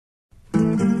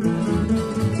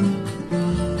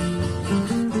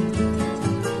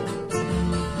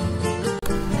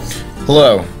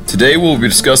Hello, today we'll be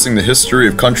discussing the history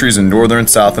of countries in Northern and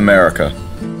South America.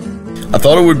 I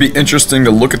thought it would be interesting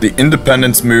to look at the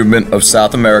independence movement of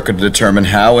South America to determine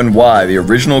how and why the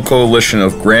original coalition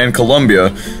of Gran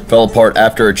Colombia fell apart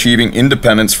after achieving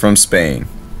independence from Spain.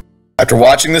 After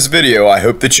watching this video, I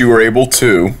hope that you were able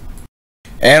to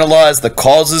analyze the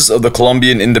causes of the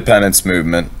Colombian independence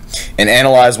movement and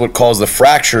analyze what caused the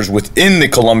fractures within the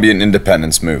Colombian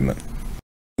independence movement,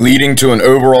 leading to an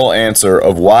overall answer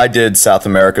of why did South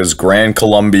America's Gran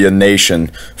Colombia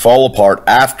nation fall apart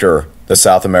after the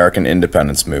South American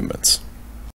independence movements.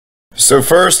 So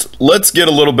first, let's get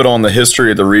a little bit on the history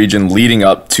of the region leading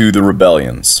up to the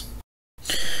rebellions.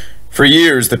 For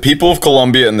years, the people of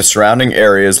Colombia and the surrounding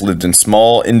areas lived in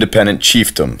small, independent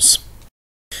chiefdoms.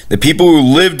 The people who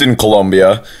lived in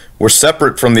Colombia were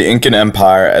separate from the Incan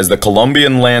Empire, as the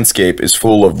Colombian landscape is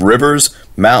full of rivers,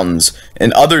 mountains,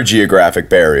 and other geographic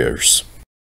barriers,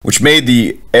 which made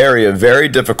the area very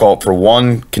difficult for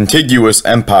one contiguous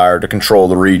empire to control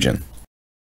the region.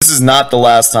 This is not the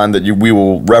last time that we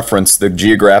will reference the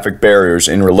geographic barriers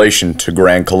in relation to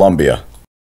Gran Colombia.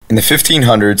 In the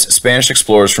 1500s, Spanish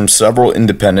explorers from several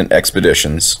independent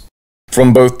expeditions,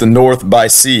 from both the north by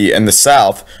sea and the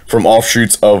south from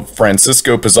offshoots of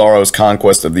Francisco Pizarro's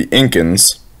conquest of the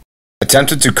Incans,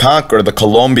 attempted to conquer the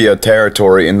Colombia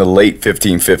territory in the late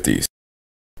 1550s.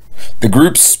 The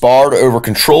groups sparred over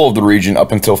control of the region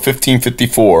up until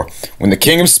 1554, when the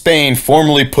King of Spain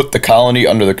formally put the colony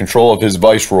under the control of his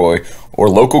viceroy, or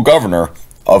local governor,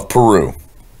 of Peru.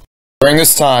 During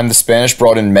this time, the Spanish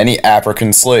brought in many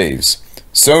African slaves,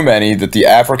 so many that the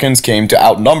Africans came to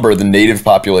outnumber the native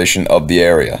population of the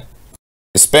area.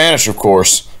 The Spanish, of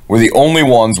course, were the only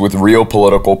ones with real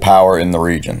political power in the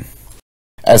region.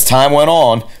 As time went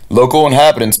on, local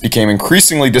inhabitants became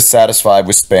increasingly dissatisfied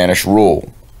with Spanish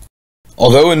rule.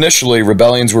 Although initially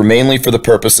rebellions were mainly for the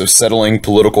purpose of settling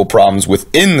political problems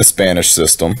within the Spanish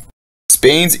system,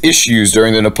 Spain's issues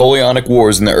during the Napoleonic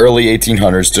Wars in the early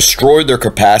 1800s destroyed their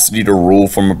capacity to rule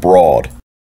from abroad.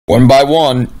 One by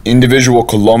one, individual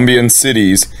Colombian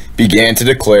cities began to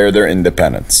declare their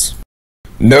independence.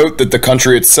 Note that the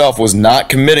country itself was not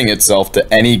committing itself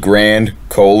to any grand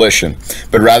coalition,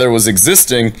 but rather was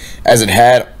existing as it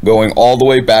had going all the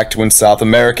way back to when South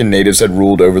American natives had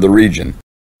ruled over the region,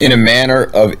 in a manner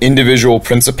of individual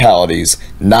principalities,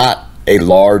 not a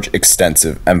large,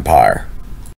 extensive empire.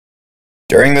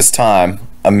 During this time,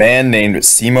 a man named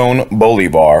Simón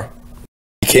Bolívar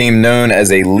became known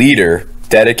as a leader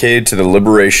dedicated to the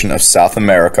liberation of South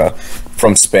America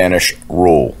from Spanish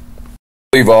rule.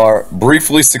 Bolívar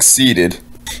briefly succeeded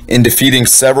in defeating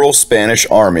several Spanish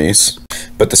armies,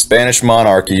 but the Spanish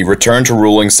monarchy returned to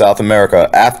ruling South America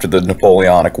after the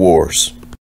Napoleonic Wars.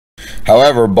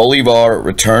 However, Bolívar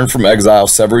returned from exile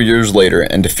several years later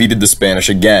and defeated the Spanish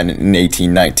again in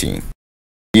 1819.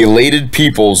 The elated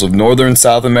peoples of northern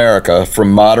South America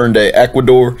from modern-day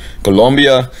Ecuador,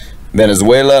 Colombia,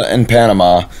 Venezuela, and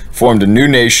Panama formed a new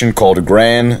nation called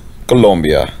Gran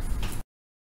Colombia.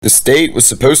 The state was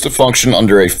supposed to function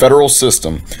under a federal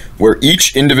system, where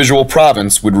each individual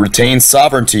province would retain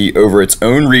sovereignty over its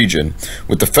own region,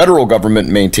 with the federal government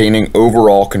maintaining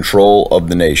overall control of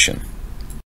the nation.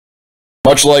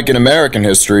 Much like in American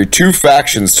history, two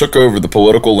factions took over the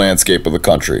political landscape of the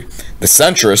country: the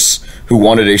centrists, who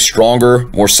wanted a stronger,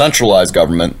 more centralized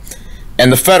government, and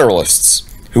the federalists,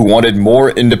 who wanted more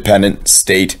independent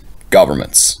state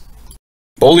governments.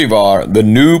 Bolívar, the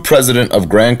new president of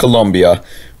Gran Colombia,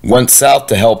 went south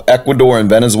to help Ecuador and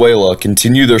Venezuela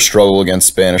continue their struggle against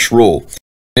Spanish rule.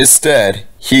 Instead,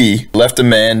 he left a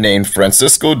man named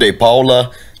Francisco de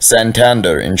Paula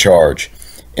Santander in charge.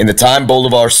 In the time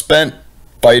Bolívar spent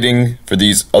fighting for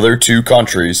these other two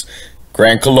countries,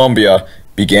 Gran Colombia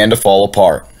began to fall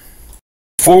apart.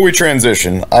 Before we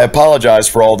transition, I apologize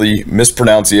for all the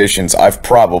mispronunciations I've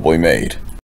probably made.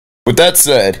 With that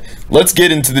said, let's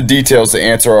get into the details to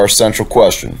answer our central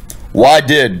question: why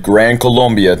did Gran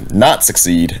Colombia not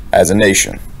succeed as a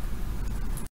nation?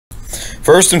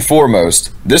 First and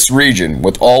foremost, this region,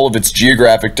 with all of its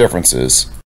geographic differences,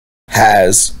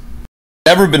 has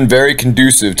never been very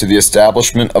conducive to the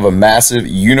establishment of a massive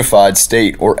unified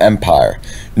state or empire.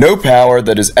 No power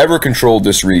that has ever controlled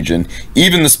this region,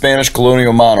 even the Spanish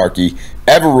colonial monarchy,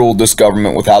 ever ruled this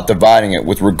government without dividing it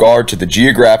with regard to the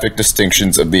geographic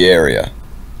distinctions of the area.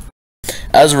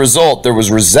 As a result, there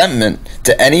was resentment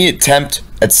to any attempt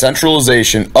at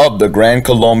centralization of the Gran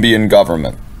Colombian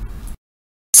government.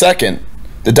 Second,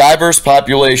 the diverse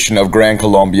population of Gran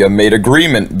Colombia made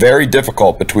agreement very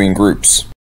difficult between groups.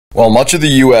 While much of the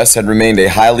U.S. had remained a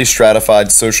highly stratified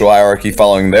social hierarchy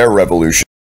following their revolution,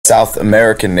 South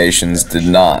American nations did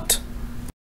not.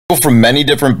 People from many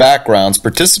different backgrounds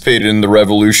participated in the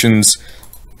revolutions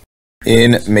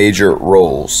in major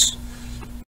roles.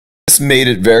 This made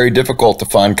it very difficult to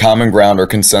find common ground or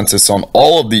consensus on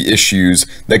all of the issues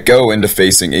that go into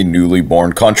facing a newly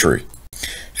born country.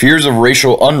 Fears of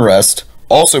racial unrest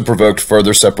also provoked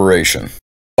further separation.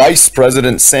 Vice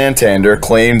President Santander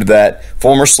claimed that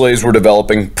former slaves were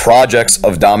developing projects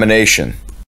of domination.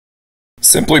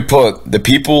 Simply put, the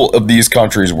people of these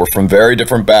countries were from very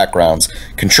different backgrounds,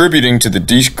 contributing to the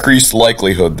decreased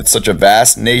likelihood that such a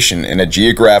vast nation in a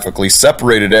geographically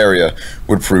separated area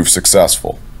would prove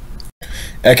successful.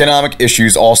 Economic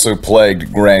issues also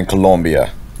plagued Gran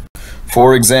Colombia.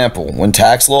 For example, when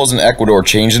tax laws in Ecuador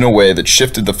changed in a way that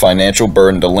shifted the financial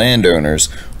burden to landowners,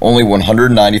 only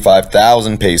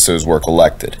 195,000 pesos were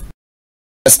collected.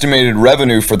 Estimated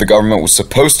revenue for the government was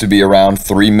supposed to be around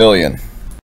 3 million.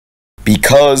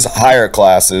 Because higher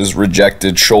classes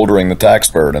rejected shouldering the tax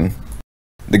burden,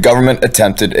 the government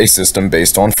attempted a system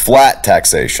based on flat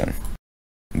taxation.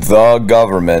 The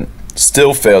government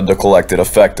still failed to collect it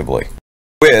effectively.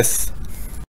 With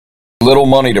little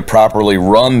money to properly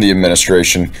run the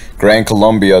administration, Gran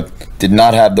Colombia did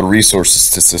not have the resources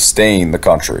to sustain the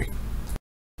country.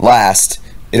 Last,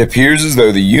 it appears as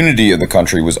though the unity of the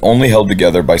country was only held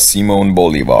together by Simón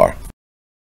Bolívar.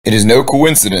 It is no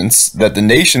coincidence that the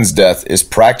nation's death is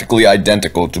practically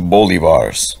identical to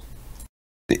Bolívar's.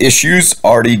 The issues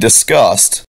already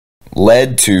discussed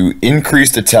led to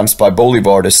increased attempts by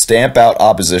Bolívar to stamp out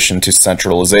opposition to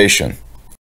centralization.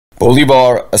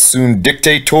 Bolívar assumed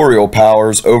dictatorial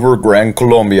powers over Gran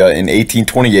Colombia in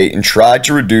 1828 and tried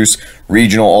to reduce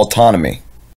regional autonomy,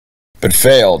 but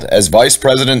failed as Vice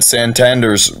President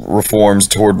Santander's reforms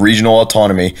toward regional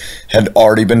autonomy had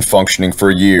already been functioning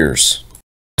for years.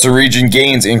 As a region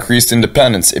gains increased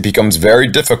independence, it becomes very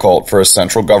difficult for a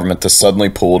central government to suddenly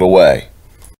pull it away.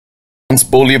 Once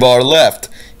Bolívar left,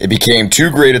 it became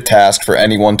too great a task for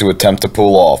anyone to attempt to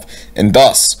pull off, and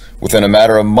thus, within a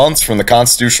matter of months from the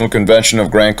Constitutional Convention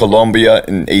of Gran Colombia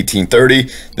in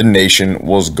 1830, the nation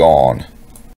was gone.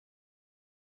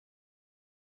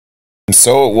 And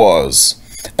so it was.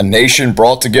 A nation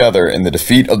brought together in the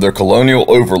defeat of their colonial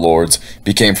overlords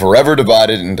became forever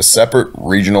divided into separate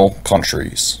regional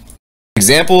countries. The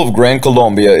example of Gran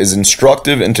Colombia is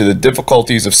instructive into the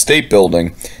difficulties of state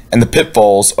building and the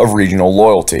pitfalls of regional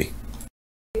loyalty.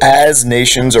 As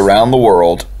nations around the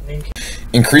world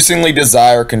increasingly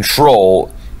desire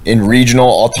control in regional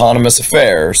autonomous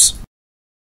affairs,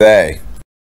 they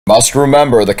must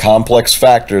remember the complex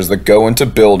factors that go into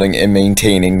building and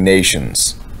maintaining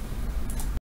nations.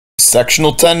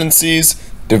 Sectional tendencies,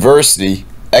 diversity,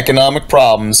 economic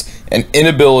problems, and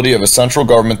inability of a central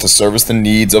government to service the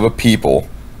needs of a people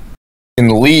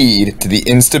can lead to the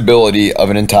instability of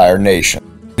an entire nation.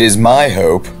 It is my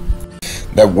hope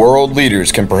that world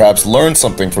leaders can perhaps learn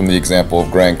something from the example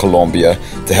of Gran Colombia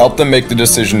to help them make the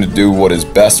decision to do what is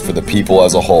best for the people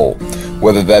as a whole,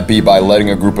 whether that be by letting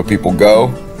a group of people go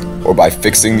or by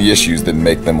fixing the issues that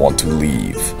make them want to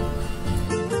leave.